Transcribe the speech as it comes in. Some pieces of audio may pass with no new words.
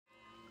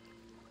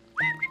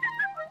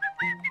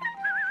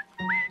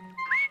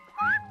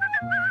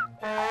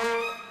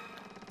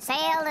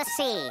the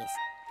seas.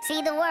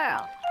 See the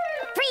world.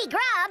 Free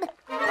grub?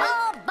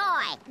 Oh,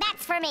 boy,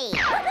 that's for me.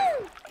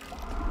 Woohoo!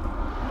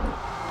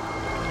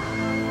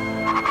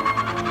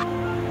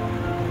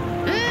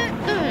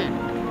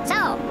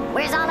 So,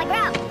 where's all the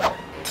grub?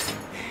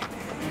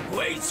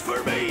 Waits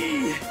for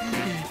me!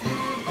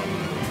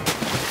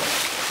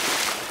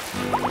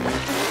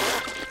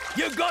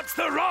 You got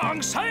the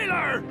wrong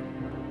sailor!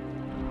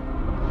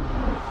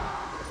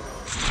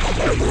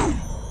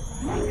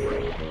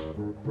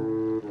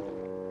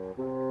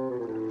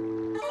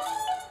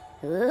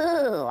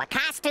 Ooh, a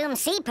costume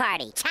sea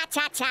party.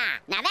 Cha-cha-cha.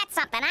 Now that's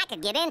something I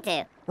could get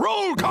into.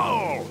 Roll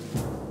call!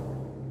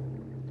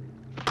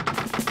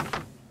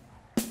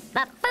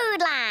 The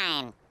food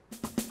line.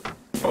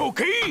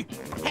 Pokey?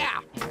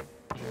 Here.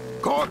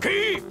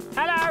 Corky?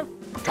 Hello.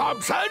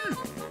 Thompson?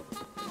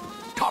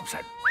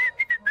 Thompson.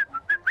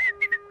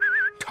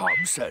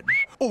 Thompson?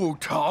 Oh,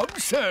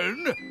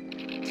 Thompson!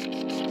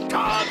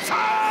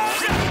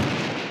 Thompson!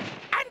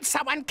 And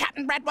someone,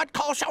 Captain Redwood,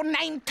 calls your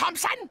name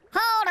Thompson?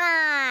 Hold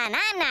on,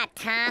 I'm not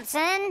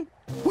Thompson.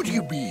 What do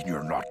you mean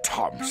you're not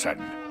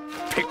Thompson?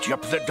 Picked you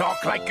up at the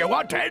dock like you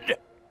wanted?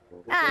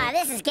 Ah,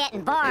 this is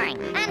getting boring.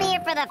 I'm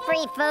here for the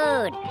free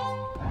food.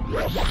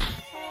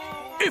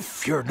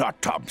 If you're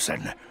not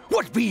Thompson,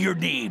 what be your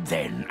name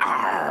then?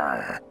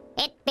 Arr!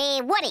 It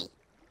be Woody.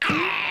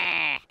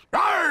 Arr!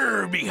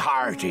 Arr, me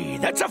hearty,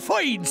 that's a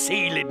fine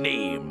sailing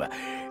name.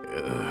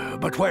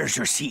 But where's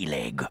your sea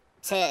leg?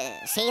 Sea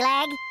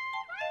leg?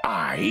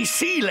 Aye,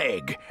 sea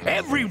leg.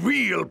 Every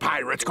real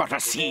pirate's got a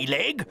sea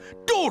leg,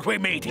 don't we,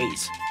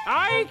 mateys?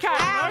 I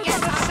can't.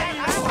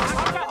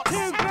 I've got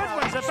two good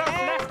ones. They're both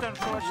left,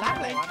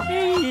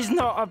 unfortunately. He's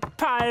not a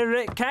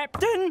pirate,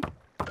 Captain.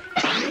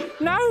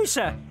 No,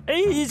 sir.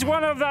 He's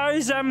one of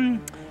those,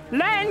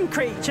 land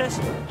creatures.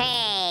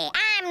 Hey,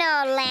 I'm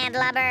no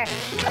landlubber.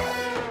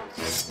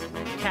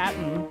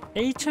 Captain,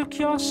 he took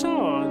your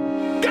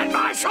sword. Get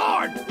my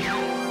sword!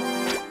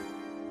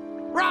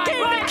 Right. Give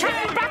the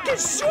captain back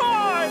his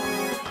sword!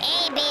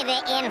 He be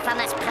the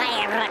infamous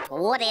pirate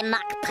Woody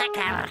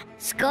Woodpecker,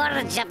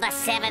 scourge of the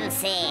seven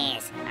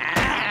seas.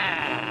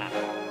 Arr!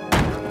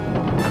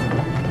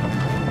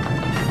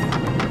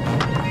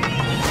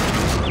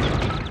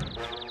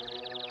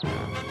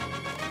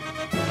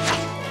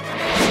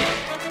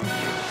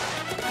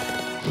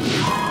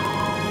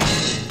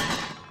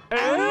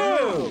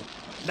 Oh,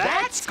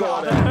 that's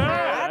gotta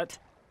hurt.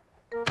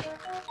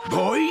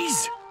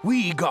 Boys,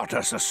 we got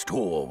us a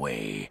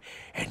stowaway,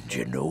 and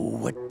you know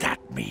what that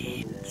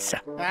means.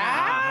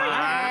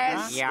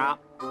 Yes. Yeah.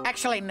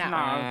 Actually, no.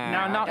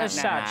 No, not as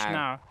such,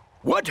 no.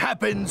 What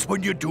happens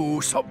when you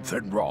do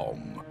something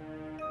wrong?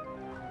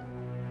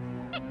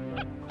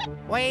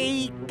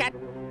 We get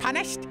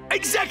punished?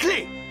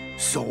 Exactly!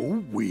 So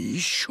we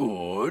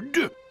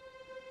should...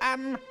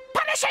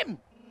 Punish him!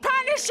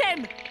 Punish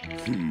him!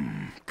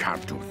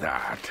 Can't do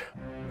that.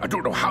 I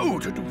don't know how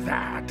to do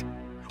that.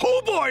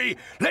 Oh boy,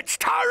 let's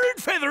tar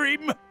and feather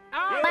him! But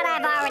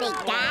I've already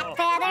got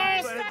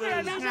feathers.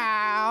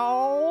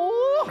 No.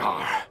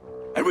 Ah,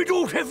 and we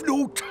don't have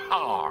no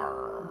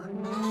tar.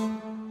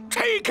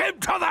 Take him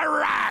to the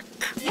rack!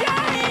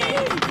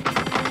 Yay!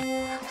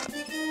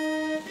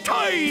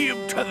 Tie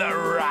him to the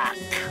rack!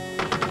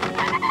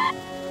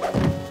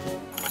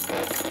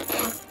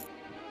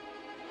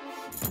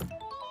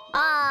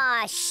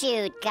 Aw,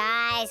 shoot,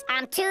 guys.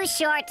 I'm too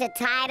short to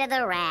tie to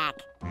the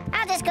rack.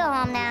 I'll just go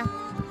home now.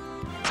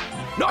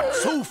 Not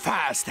so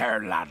fast there,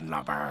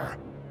 landlubber.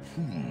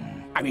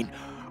 I mean,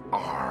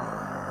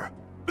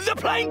 the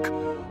plank!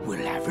 We'll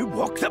have him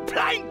walk the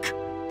plank!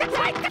 The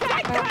plank, the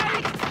plank, the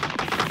plank!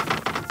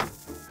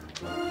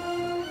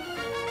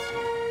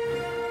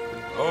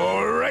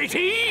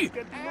 Alrighty!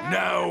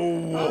 Now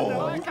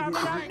walk.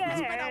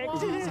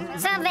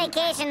 Some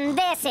vacation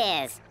this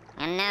is,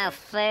 and no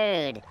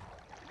food.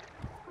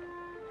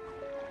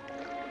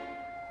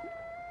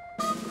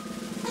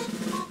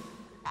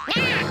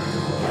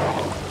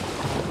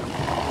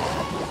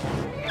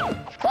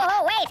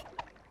 Whoa, wait!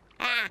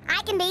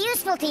 I can be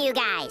useful to you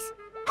guys.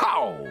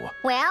 How?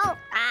 Well,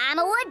 I'm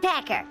a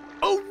woodpecker.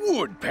 A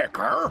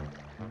woodpecker?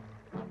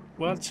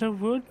 What's a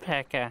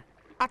woodpecker?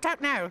 I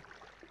don't know.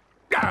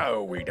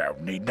 No, we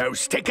don't need no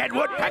stickhead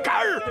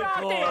woodpecker!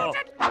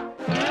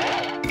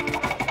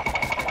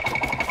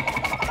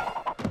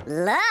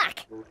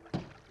 Look!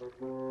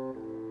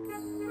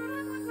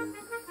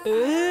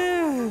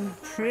 Ooh,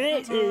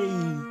 pretty.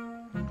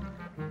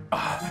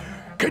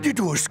 Can you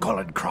do a skull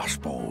and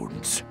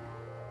crossbones?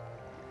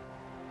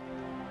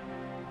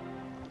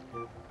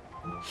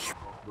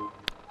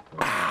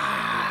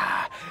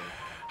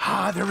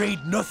 There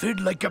ain't nothing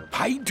like a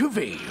pint of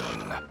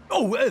ale.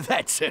 Oh,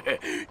 that's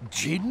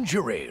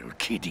ginger ale,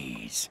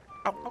 kiddies.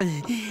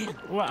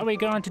 What are we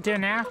going to do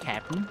now,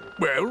 Captain?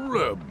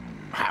 Well,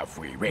 have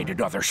we raided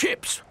other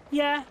ships?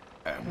 Yeah.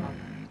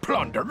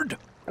 Plundered?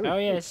 Oh,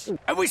 yes.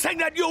 And we sang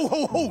that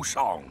yo-ho-ho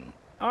song?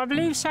 I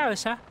believe so,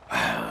 sir.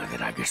 Well,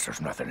 then I guess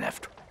there's nothing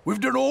left. We've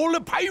done all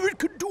a pirate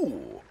could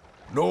do.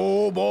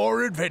 No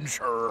more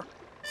adventure.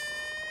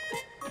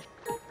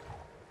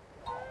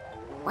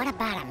 What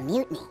about a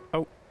mutiny?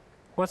 Oh,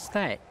 what's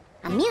that?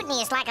 A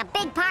mutiny is like a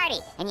big party,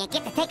 and you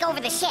get to take over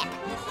the ship.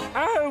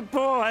 Oh,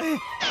 boy.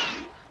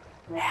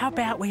 How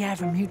about we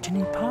have a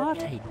mutiny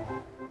party?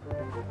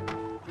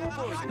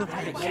 We'll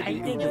have it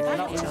catered with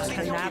lots of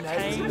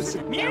canapes.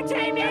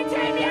 Mutiny,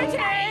 mutiny,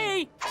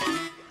 mutiny!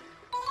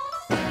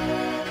 Oh,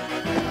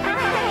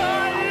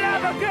 I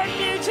love a good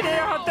mutiny, I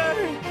do.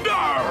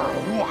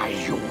 Why,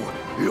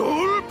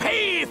 you'll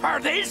pay for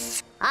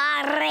this!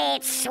 All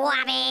right,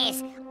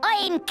 swabbies.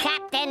 I'm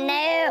captain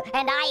now,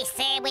 and I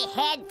say we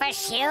head for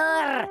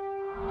sure.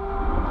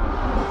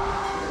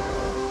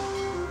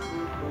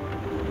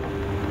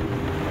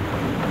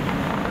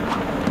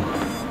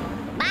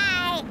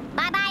 Bye.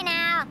 Bye-bye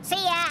now.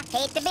 See ya.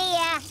 Hate to be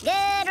ya.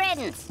 Good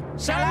riddance.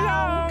 So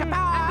long.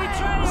 Goodbye.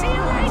 See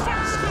you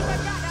later.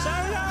 So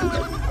long.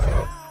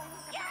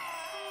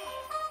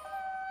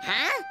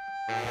 Huh?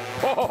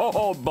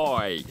 Oh,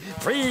 boy.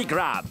 Free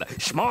grab.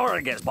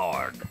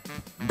 Smorgasbord.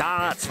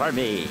 That's for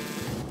me.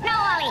 No,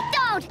 Ollie,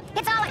 don't!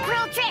 It's all a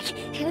cruel trick!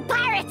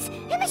 Pirates!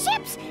 In the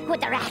ships!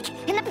 With the rack!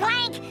 In the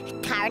plank!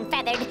 Tar and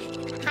feathered!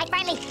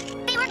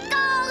 They were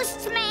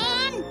ghosts,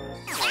 man!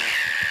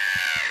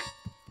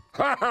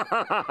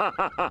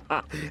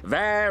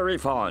 Very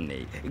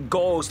funny.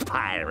 Ghost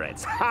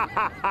pirates.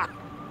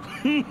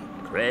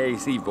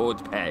 Crazy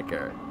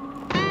Woodpecker.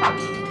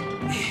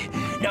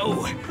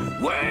 No,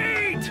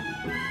 wait!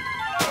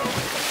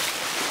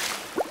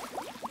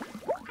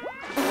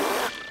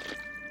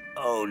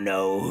 Oh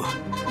no,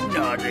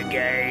 not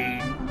again.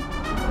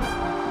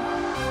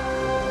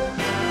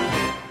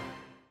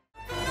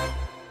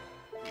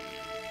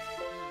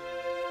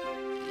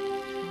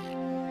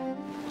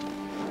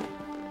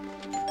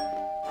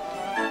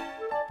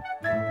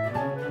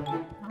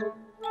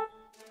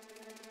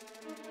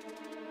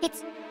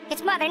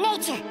 It's Mother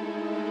Nature.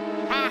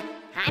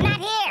 I'm not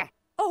here.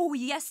 Oh,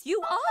 yes,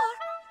 you are.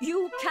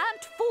 You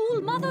can't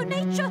fool Mother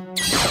Nature.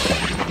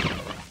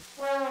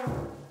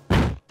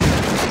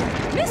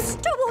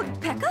 Mr.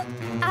 Woodpecker,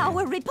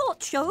 our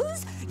report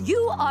shows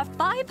you are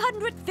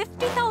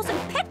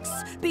 550,000 pecks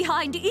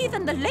behind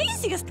even the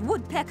laziest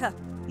woodpecker.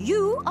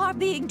 You are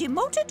being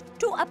demoted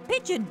to a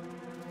pigeon.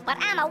 But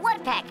I'm a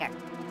woodpecker.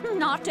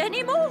 Not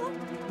anymore.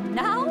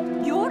 Now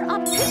you're a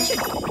pigeon.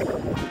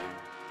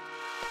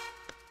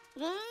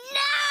 No!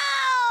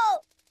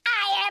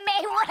 I am a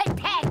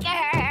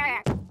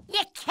woodpecker!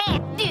 You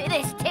can't do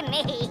this to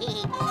me.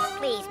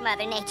 Please,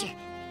 Mother Nature.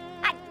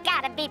 I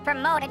gotta be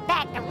promoted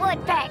back to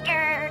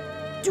woodpecker.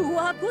 Do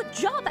a good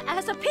job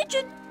as a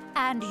pigeon,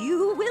 and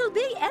you will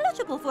be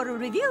eligible for a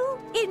review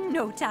in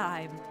no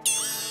time.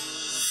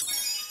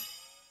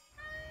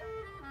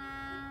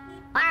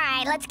 All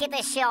right, let's get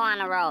this show on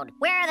the road.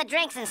 Where are the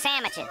drinks and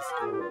sandwiches?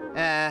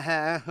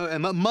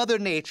 Mother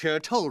Nature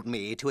told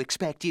me to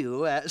expect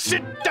you.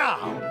 Sit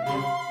down!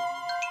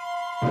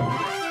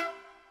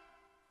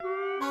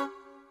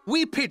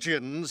 We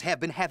pigeons have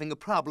been having a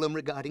problem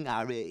regarding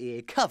our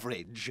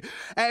coverage.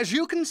 As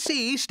you can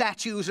see,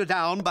 statues are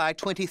down by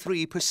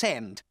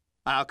 23%.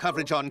 Our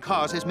coverage on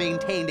cars has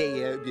maintained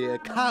a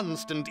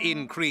constant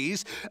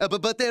increase,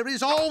 but there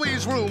is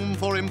always room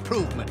for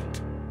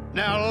improvement.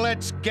 Now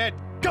let's get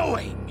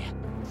going!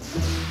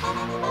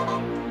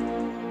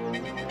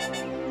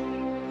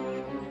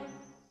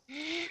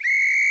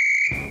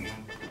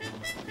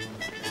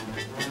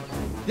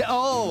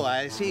 Oh,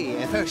 I see.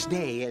 First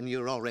day and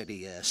you're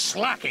already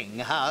slacking,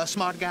 huh,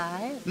 smart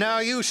guy? Now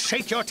you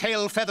shake your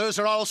tail feathers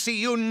or I'll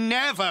see you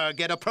never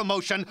get a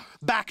promotion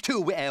back to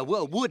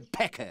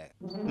woodpecker.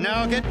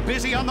 Now get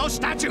busy on those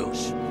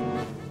statues.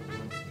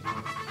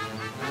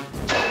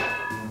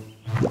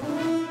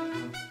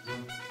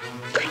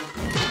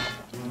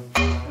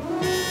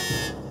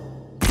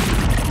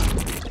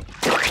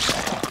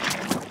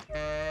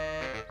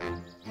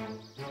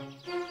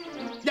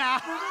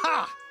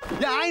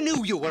 I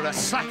knew you were a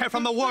slacker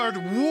from the word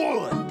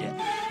wood.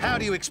 How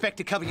do you expect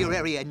to cover your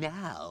area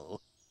now?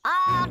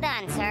 All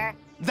done, sir.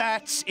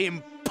 That's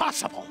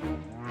impossible.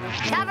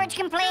 Coverage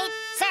complete,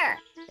 sir.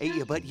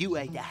 But you,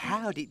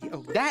 how did you...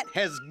 Oh, that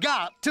has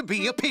got to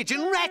be a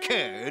pigeon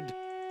record.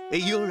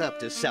 You're up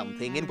to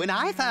something, and when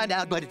I find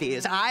out what it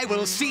is, I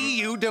will see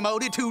you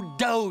demoted to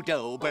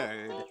dodo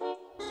bird.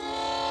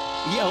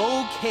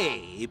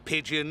 Okay,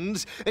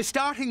 pigeons.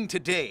 Starting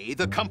today,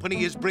 the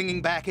company is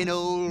bringing back an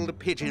old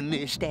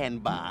pigeon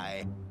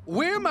standby.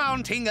 We're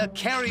mounting a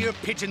carrier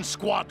pigeon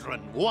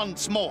squadron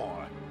once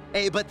more.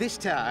 But this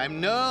time,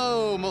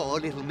 no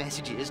more little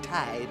messages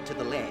tied to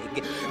the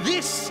leg.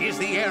 This is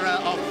the era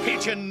of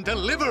pigeon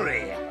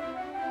delivery.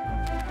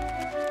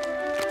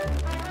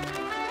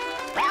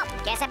 Well,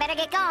 guess I better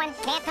get going.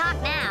 Can't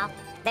talk now.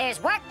 There's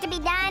work to be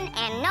done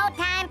and no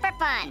time for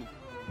fun.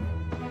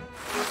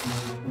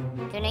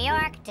 To New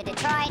York, to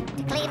Detroit,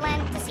 to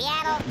Cleveland, to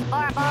Seattle, to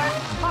Bora Bora.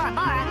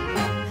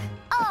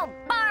 Oh,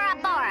 Bora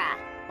Bora.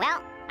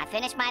 Well, I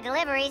finished my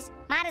deliveries.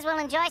 Might as well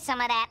enjoy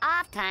some of that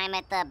off time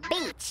at the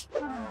beach.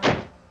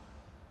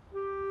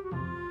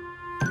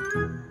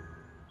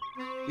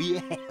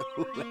 Yeah,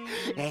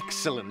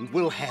 excellent.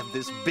 We'll have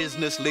this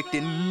business licked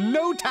in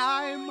no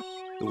time.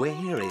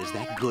 Where is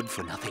that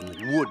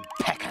good-for-nothing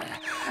woodpecker?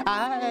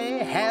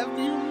 I have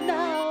you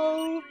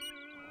now.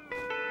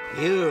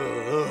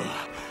 You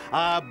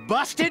are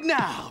busted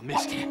now,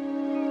 mister.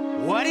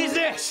 What is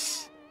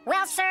this?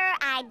 Well, sir,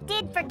 I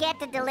did forget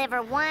to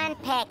deliver one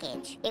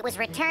package. It was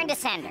returned to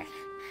sender.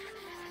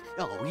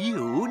 Oh,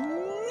 you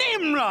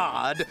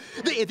Nimrod!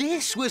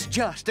 This was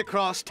just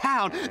across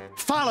town.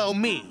 Follow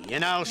me,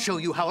 and I'll show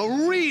you how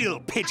a real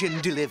pigeon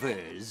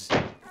delivers.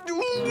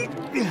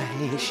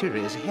 It sure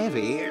is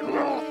heavy.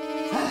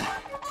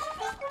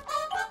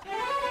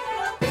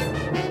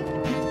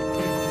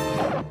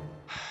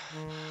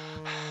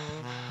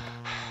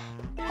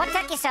 What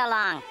took you so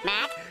long,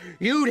 Mac?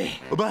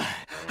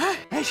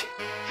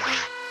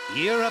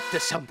 You're up to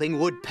something,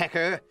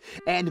 Woodpecker.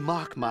 And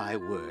mark my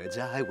words,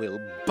 I will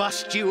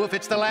bust you if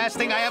it's the last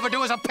thing I ever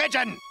do as a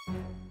pigeon!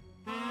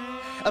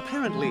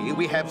 Apparently,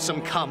 we have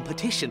some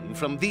competition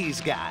from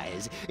these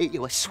guys,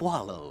 your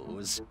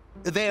swallows.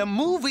 They're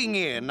moving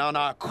in on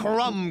our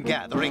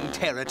crumb-gathering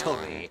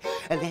territory.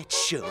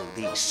 Let's show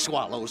these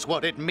swallows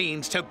what it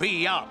means to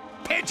be a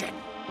pigeon.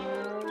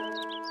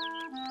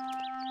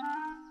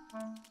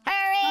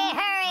 Hurry,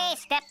 hurry,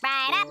 step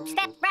right up,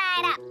 step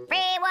right up.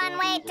 Free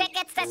one-way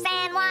tickets to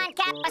San Juan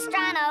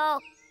Capistrano.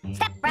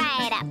 Step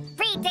right up,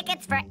 free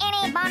tickets for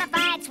any bona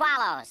fide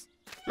swallows.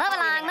 Move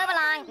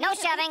along, no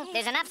shoving.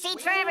 There's enough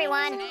seats for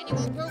everyone.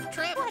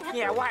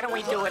 Yeah, why don't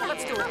we do it?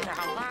 Let's do it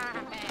now.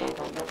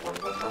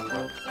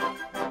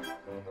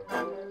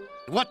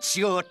 What's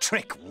your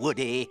trick,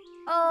 Woody?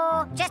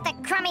 Oh, just a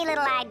crummy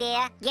little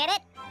idea. Get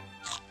it?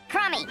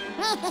 Crummy.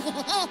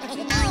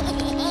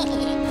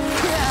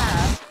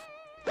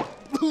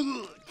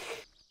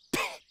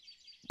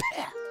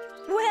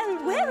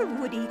 Well,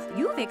 Woody,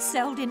 you've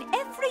excelled in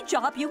every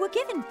job you were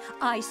given.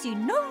 I see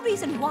no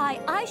reason why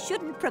I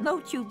shouldn't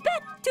promote you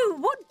back to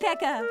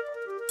Woodpecker.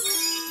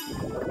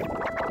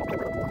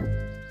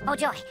 Oh,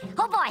 joy.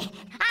 Oh, boy.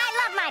 I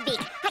love my beak.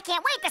 I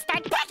can't wait to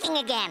start pecking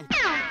again.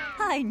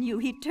 I knew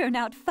he'd turn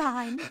out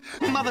fine.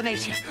 Mother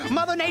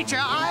Nature,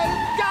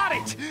 I've got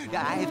it!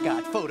 I've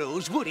got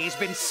photos. Woody's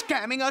been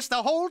scamming us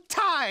the whole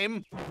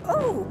time.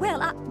 Oh,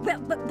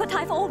 but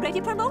I've already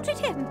promoted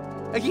him.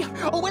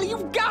 Yeah. Oh, well,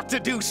 you've got to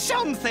do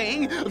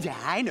something. Yeah,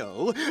 I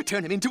know.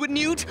 Turn him into a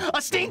newt,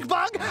 a stink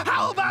bug.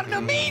 How about an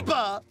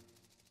amoeba?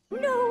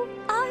 No,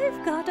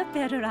 I've got a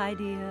better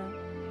idea.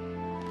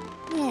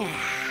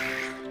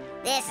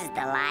 This is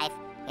the life.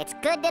 It's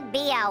good to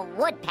be a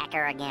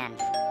woodpecker again.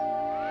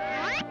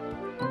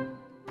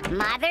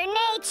 Mother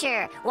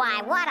Nature!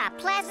 Why, what a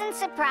pleasant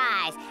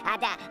surprise.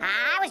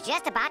 I was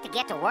just about to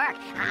get to work.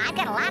 I've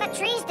got a lot of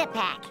trees to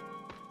pack.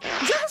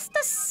 Just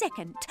a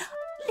second.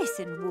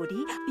 Listen,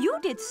 Woody, you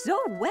did so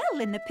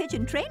well in the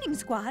pigeon training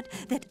squad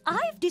that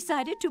I've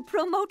decided to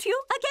promote you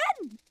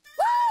again.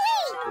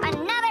 Woo-wee!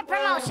 Another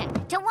promotion.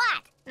 To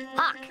what?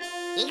 Hawk?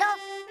 Eagle?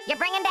 You're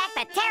bringing back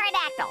the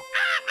pterodactyl.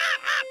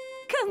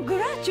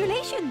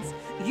 Congratulations!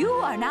 You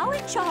are now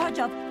in charge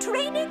of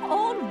training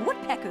all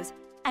woodpeckers.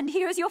 And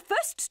here's your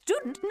first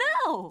student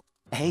now.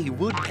 Hey,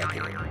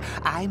 Woodpecker,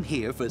 I'm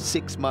here for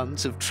 6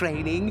 months of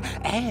training,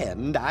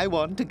 and I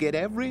want to get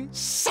every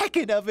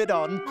second of it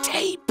on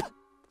tape.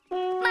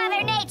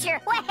 Mother Nature,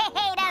 wait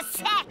a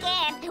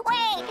second!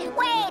 Wait!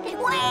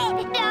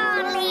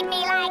 Don't leave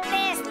me like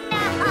this,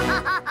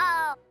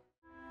 no!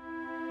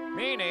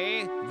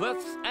 Meanie,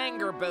 this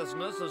anger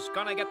business is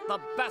gonna get the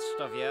best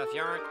of you if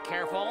you aren't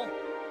careful.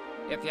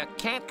 If you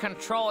can't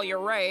control your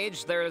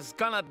rage, there's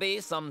gonna be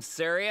some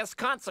serious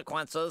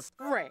consequences.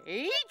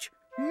 Rage?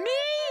 Me?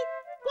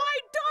 Why,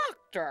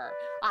 Doctor,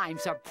 I'm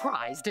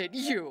surprised at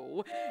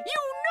you.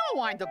 You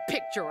know I'm the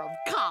picture of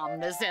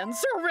calmness and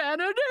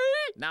serenity.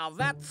 Now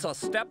that's a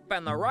step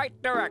in the right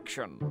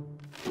direction.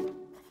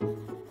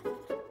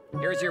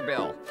 Here's your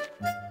bill.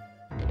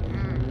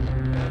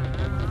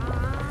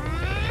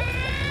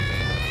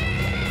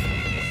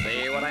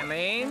 See what I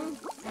mean?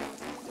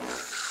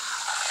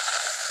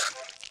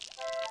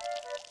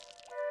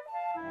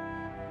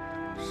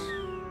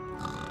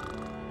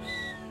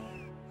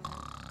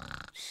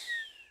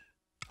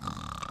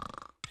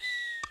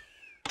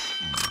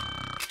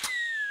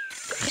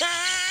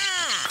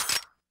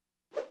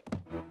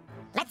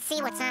 Let's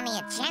see what's on the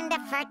agenda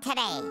for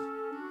today.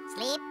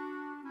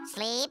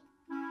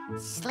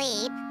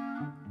 Sleep,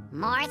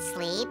 more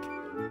sleep.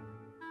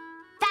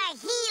 The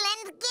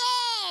Healing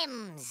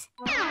Games!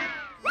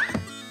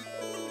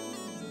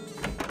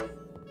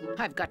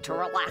 I've got to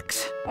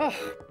relax. Oh.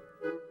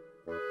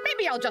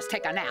 Maybe I'll just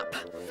take a nap.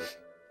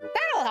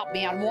 That'll help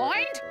me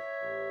unwind.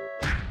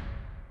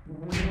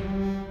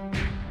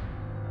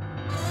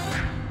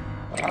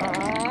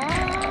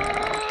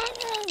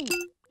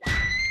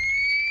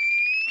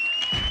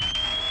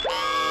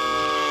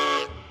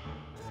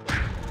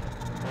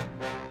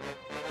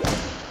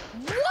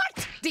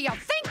 What do you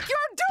think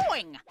you're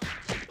doing?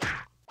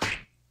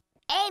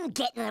 I'm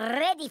getting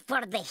ready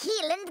for the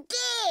Healing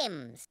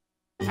Games.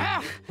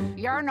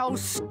 You're no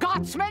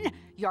Scotsman.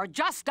 You're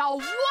just a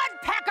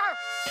woodpecker.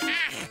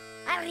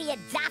 Are you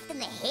daft in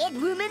the head,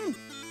 woman?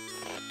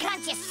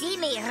 Can't you see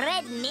me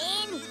red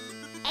mane?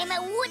 I'm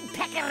a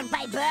woodpecker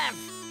by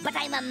birth, but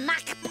I'm a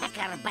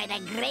mockpecker by the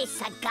grace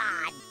of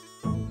God.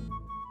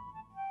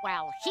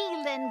 Well,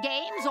 healing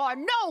games or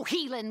no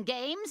healing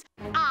games,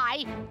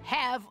 I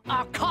have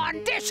a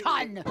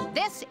condition.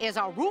 This is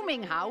a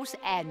rooming house,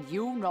 and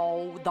you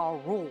know the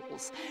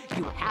rules.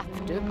 You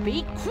have to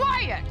be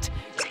quiet.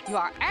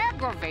 You're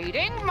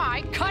aggravating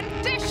my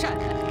condition.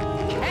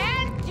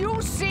 Can't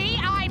you see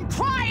I'm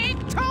trying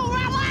to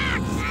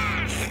relax?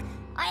 Ah,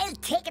 I'll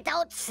take it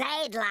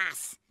outside,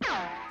 lass.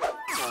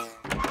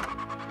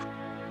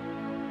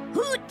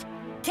 Hoot!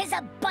 'Tis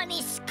a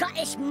bunny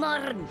Scottish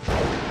morn.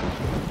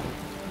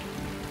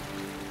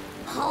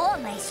 How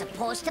am I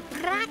supposed to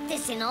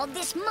practice in all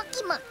this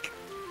mucky-muck?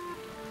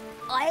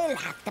 I'll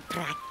have to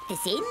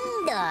practice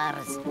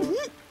indoors.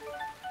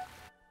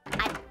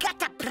 I've got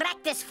to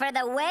practice for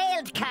the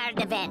wild card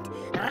event,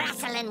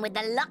 wrestling with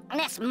the Loch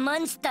Ness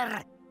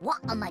Monster. What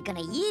am I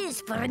gonna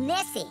use for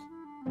Nessie?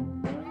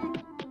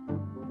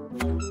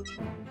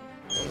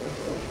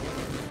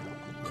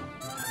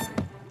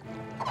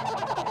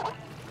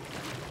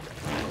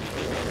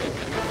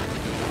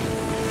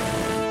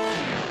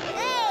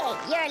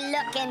 You're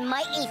looking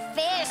mighty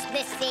fierce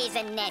this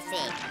season,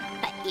 Nessie.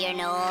 But you're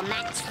no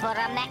match for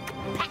a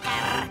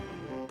McPecker.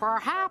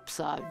 Perhaps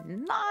a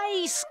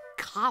nice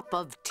cup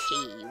of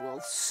tea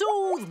will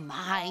soothe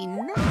my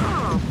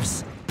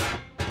nerves.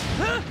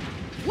 Huh?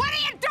 What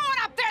are you doing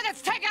up there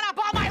that's taking up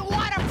all my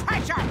water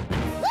pressure?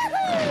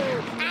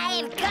 Woohoo!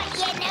 I've got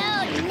you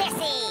now,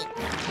 Nessie.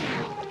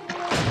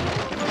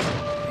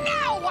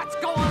 Now what's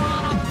going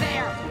on up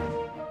there?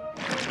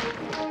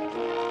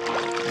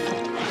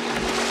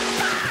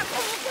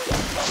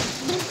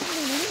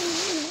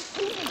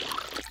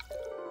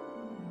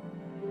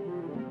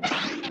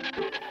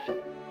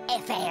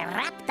 If I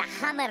wrap the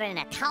hammer in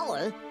a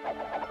towel,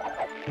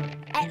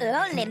 it'll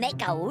only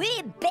make a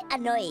wee bit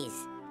of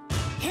noise.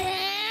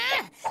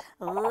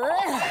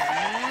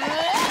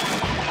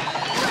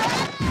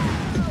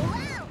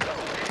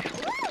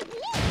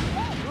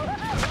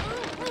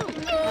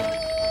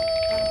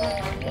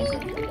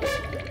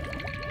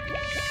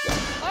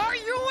 Are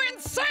you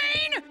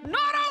insane?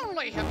 Not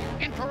only have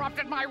you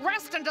interrupted my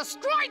rest and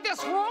destroyed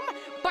this room,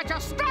 but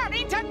you're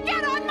starting to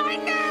get on my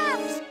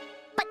nerves!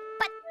 But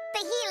the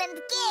healing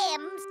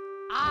games...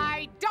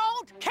 I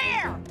don't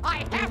care!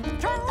 I have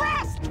to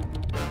rest!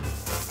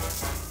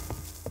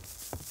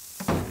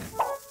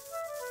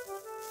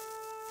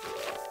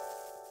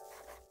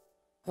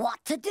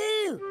 What to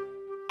do?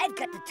 I've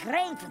got to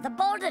train for the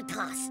boulder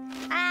toss.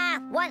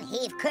 One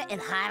heave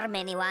couldn't harm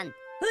anyone.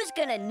 Who's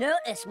gonna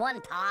notice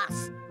one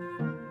toss?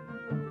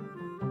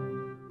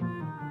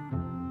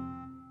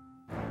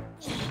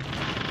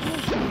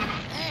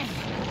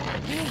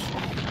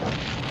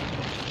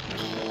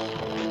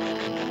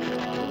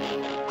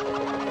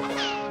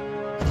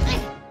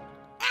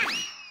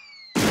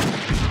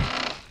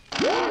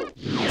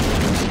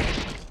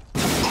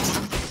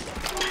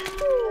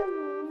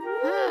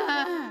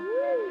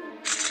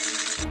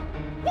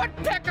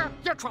 Woodpecker,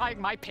 you're trying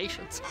my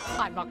patience.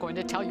 I'm not going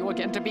to tell you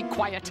again to be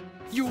quiet.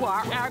 You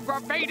are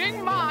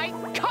aggravating my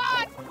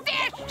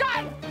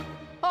condition!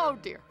 Oh,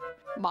 dear.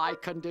 My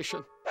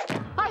condition.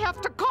 I have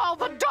to call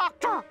the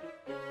doctor.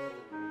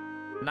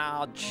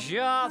 Now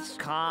just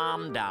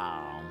calm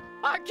down.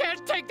 I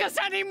can't take this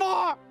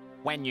anymore.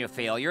 When you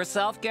feel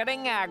yourself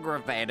getting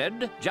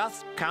aggravated,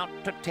 just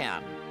count to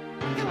 10.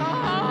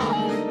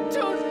 Oh,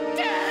 to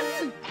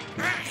 10!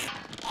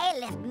 I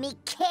left me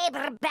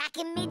caber back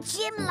in me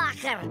gym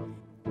locker.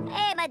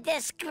 I'm a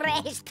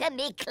disgrace to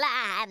me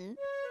clan.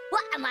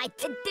 What am I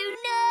to do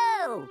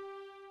now?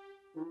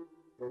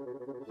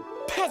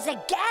 'Tis a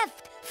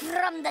gift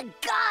from the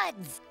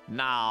gods.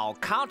 Now,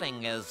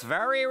 counting is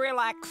very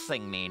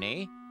relaxing,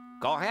 Meanie.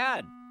 Go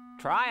ahead,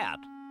 try it.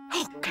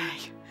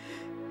 Okay,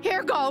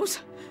 here goes.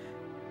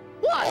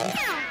 1,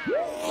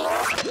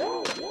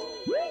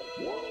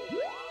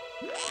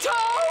 2,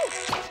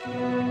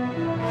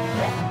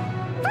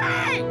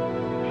 3!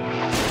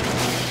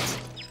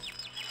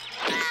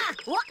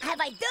 What have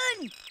I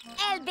done?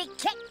 I'll be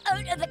kicked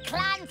out of the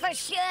clan for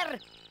sure.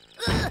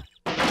 Ugh.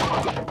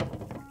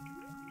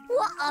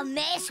 What a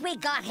mess we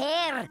got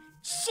here.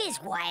 She's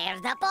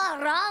wired up all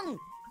wrong.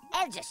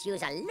 I'll just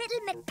use a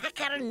little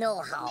McPecker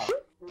know-how.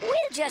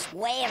 We'll just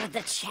wear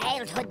the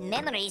childhood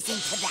memories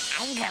into the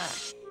anger.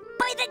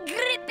 By the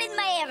grip in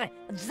my ear,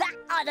 that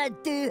oughta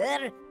do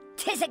her.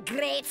 'Tis a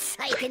great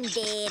sight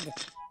indeed.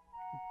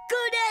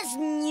 Good as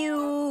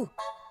new.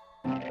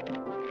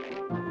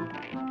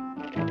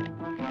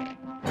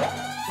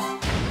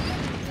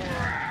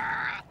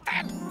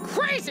 That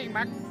crazy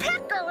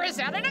McPecker is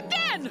at it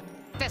again!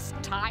 This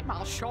time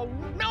I'll show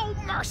no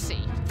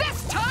mercy.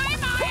 This time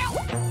I'll...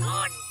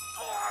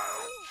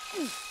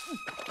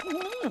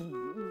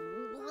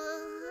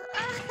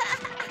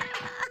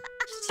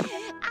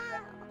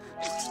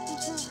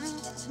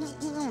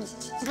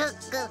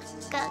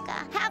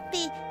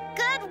 Happy,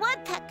 good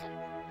woodpecker.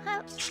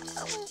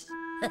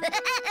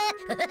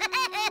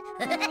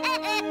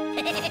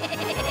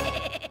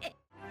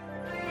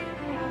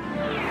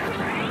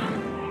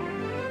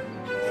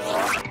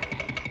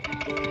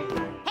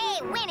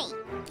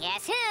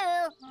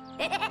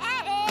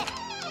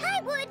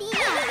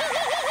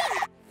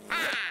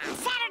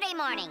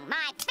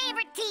 my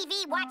favorite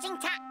TV watching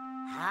time.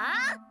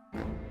 Huh?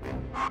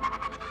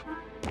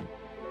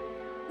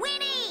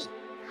 Winnie!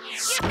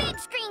 Your big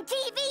screen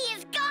TV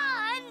is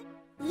gone!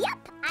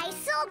 Yep, I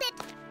sold it.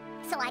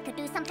 So I could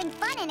do something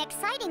fun and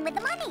exciting with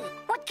the money.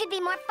 What could be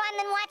more fun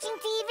than watching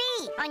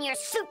TV? On your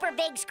super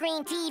big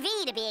screen TV,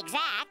 to be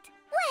exact.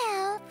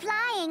 Well,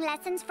 flying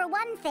lessons for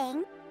one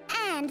thing.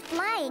 And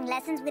flying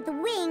lessons with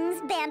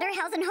wings,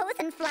 Banderhausen,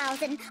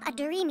 Hosenflausen, a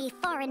dreamy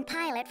foreign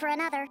pilot for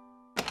another.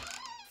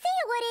 See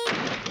you, Woody.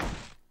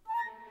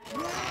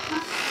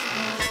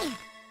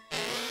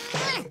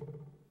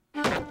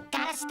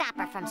 Gotta stop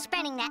her from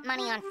spending that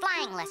money on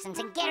flying lessons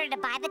and get her to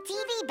buy the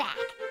TV back.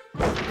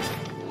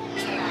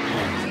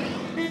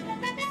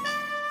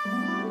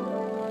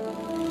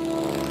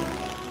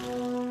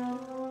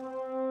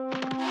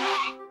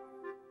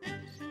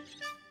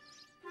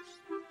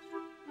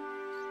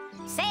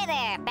 Say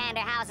there,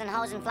 Banderhausen,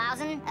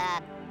 Hosenflausen.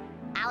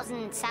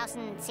 Ausen,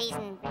 Sausen,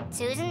 Season,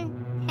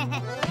 Susan.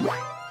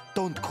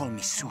 Don't call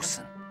me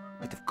Susan.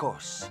 But of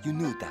course, you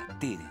knew that,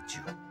 didn't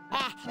you?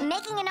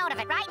 Making a note of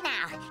it right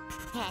now.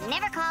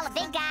 Never call a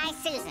big guy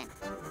Susan.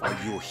 Are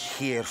you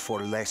here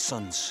for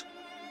lessons?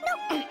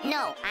 No,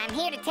 no, I'm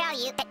here to tell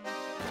you that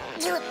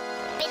you've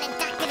been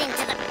inducted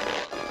into the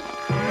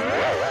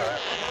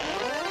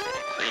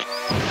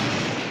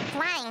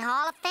Flying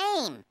Hall of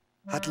Fame.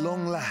 At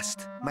long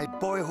last, my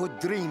boyhood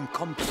dream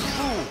come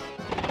true.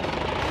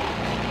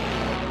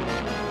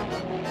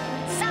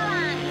 So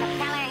long,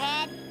 propeller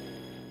head.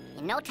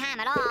 In no time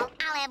at all,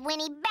 I'll have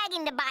Winnie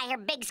begging to buy her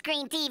big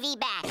screen TV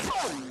back.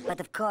 But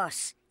of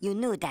course, you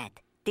knew that,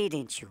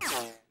 didn't you?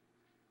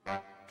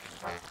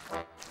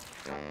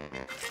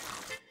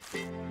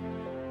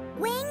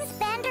 Wings,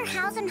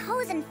 Banderhausen,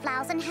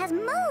 Hosenflausen has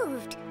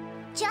moved.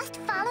 Just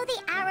follow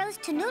the arrows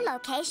to new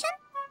location.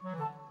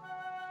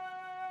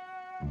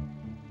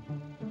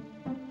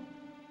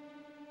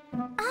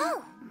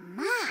 Oh,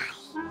 my.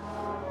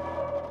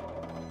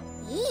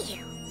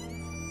 Ew.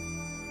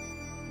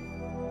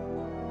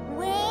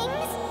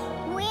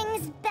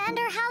 Wings,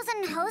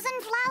 Banderhausen,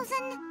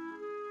 Hosenflausen?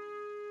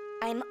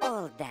 I'm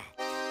all that.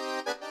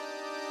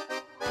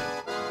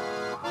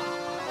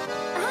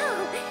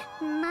 Oh,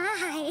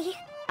 my.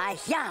 I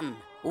am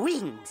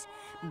Wings,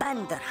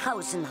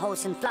 Banderhausen,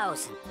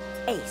 Hosenflausen,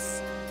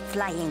 Ace,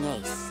 Flying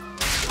Ace.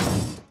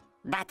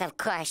 But of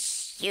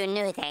course, you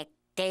knew that,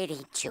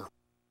 didn't you?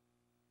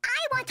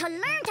 I want to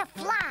learn to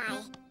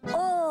fly.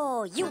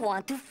 Oh, you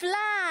want to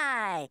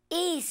fly?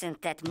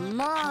 Isn't that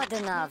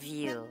modern of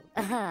you?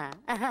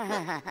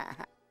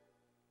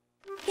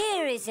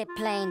 Here is a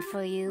plane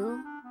for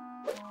you.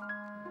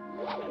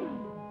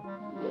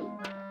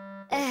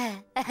 Hey,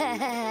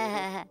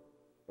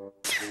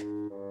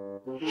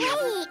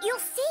 you'll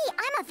see,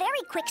 I'm a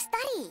very quick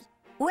study.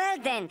 Well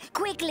then,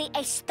 quickly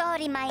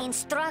study my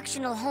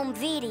instructional home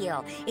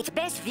video. It's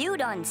best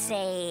viewed on,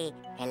 say,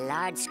 a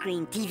large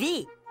screen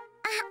TV.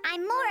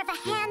 I'm more of a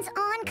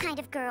hands-on kind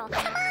of girl.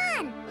 Come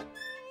on!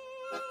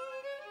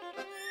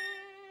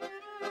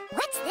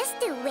 What's this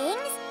do,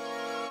 Wings?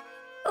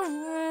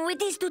 Oh,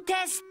 it is to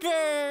test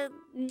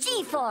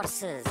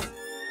G-forces.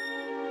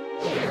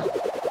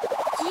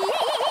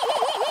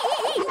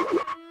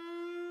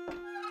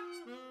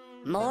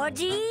 More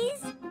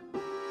G's?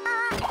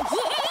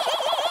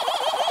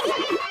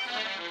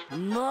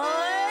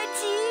 More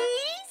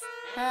G's?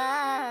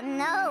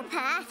 No,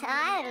 Pat.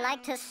 I'd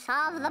like to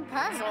solve the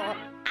puzzle.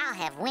 I'll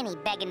have Winnie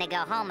begging to go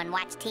home and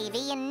watch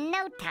TV in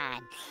no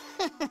time.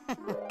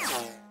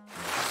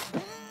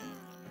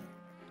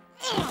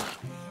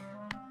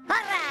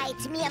 All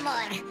right, mi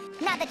amor.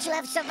 Now that you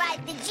have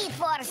survived the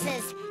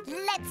G-forces,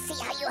 let's see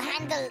how you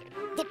handle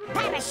the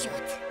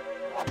parachute.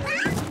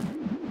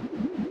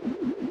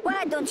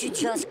 Why don't you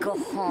just go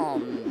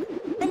home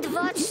and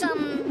watch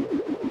some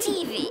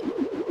TV?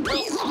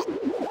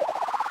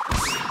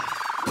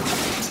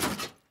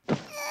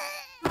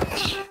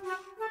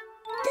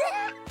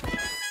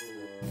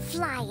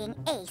 Flying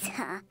ace,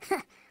 huh?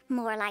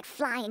 More like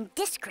flying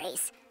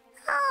disgrace.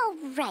 All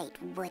right,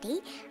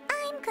 Woody.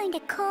 I'm going to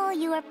call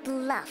your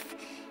bluff.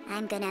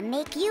 I'm gonna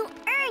make you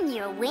earn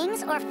your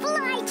wings or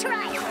fly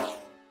trial.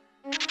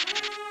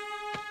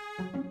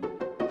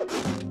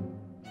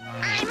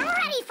 I'm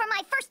ready for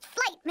my first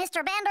flight,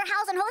 Mr.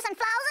 Banderhausen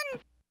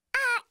Hosenflausen.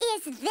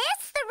 Is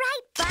this the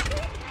right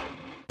button?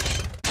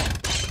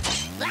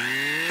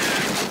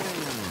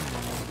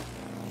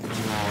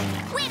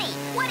 Winnie,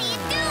 what are you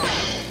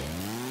doing?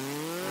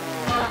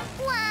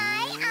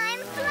 Why,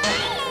 I'm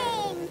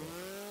flying!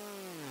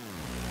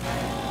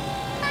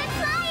 I'm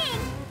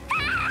flying!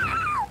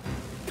 Ow!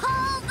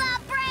 Pull the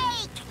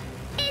brake!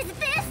 Is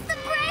this the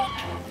brake?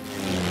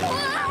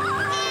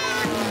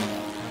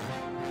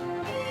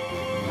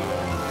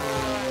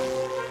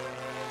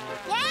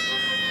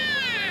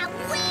 Yeah!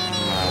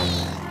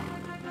 Winnie!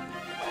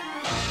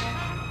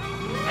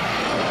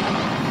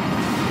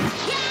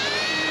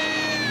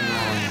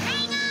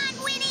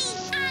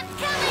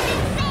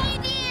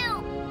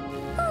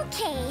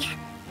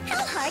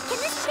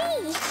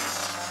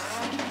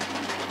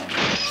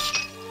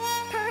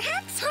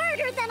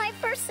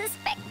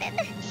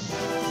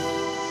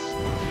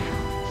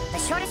 The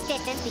shortest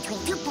distance between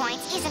 2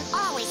 points isn't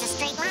always a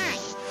straight line.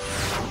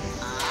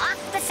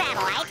 Off the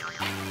satellite.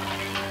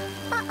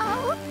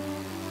 Uh-oh.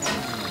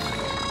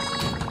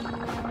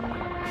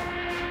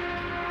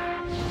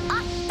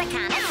 Off the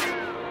comet.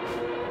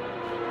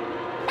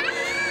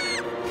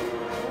 Ah!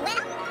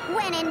 Well,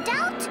 when in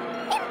doubt,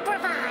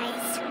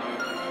 improvise.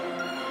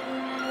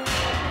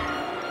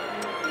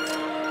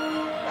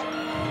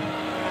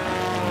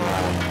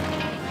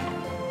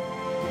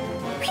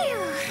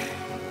 Phew.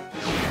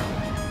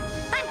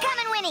 I'm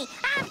coming, Winnie!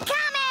 I'm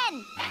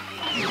coming!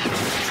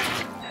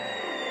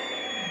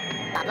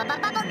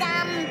 Bubble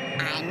gum.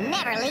 I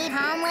never leave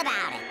home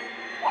without it.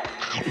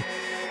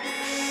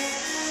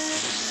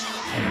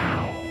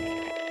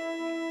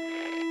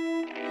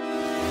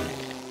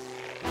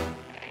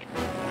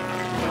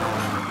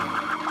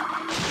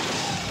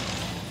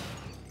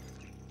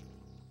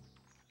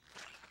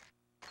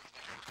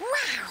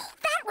 Wow,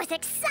 that was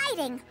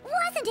exciting,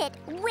 wasn't it?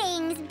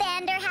 Wings,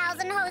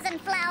 Banderhausen,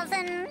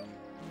 Hosenflausen.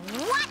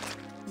 What?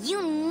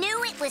 You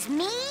knew it was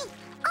me?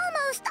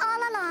 Almost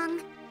all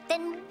along.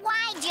 Then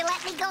why'd you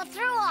let me go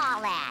through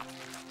all that?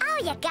 Oh,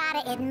 you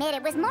gotta admit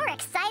it was more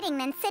exciting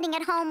than sitting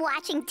at home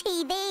watching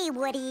TV,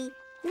 Woody.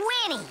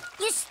 Winnie,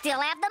 you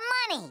still have the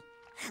money.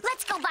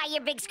 Let's go buy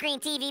your big screen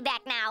TV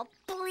back now,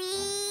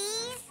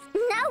 please.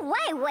 No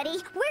way,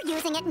 Woody. We're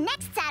using it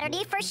next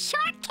Saturday for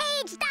shark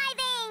cage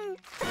diving.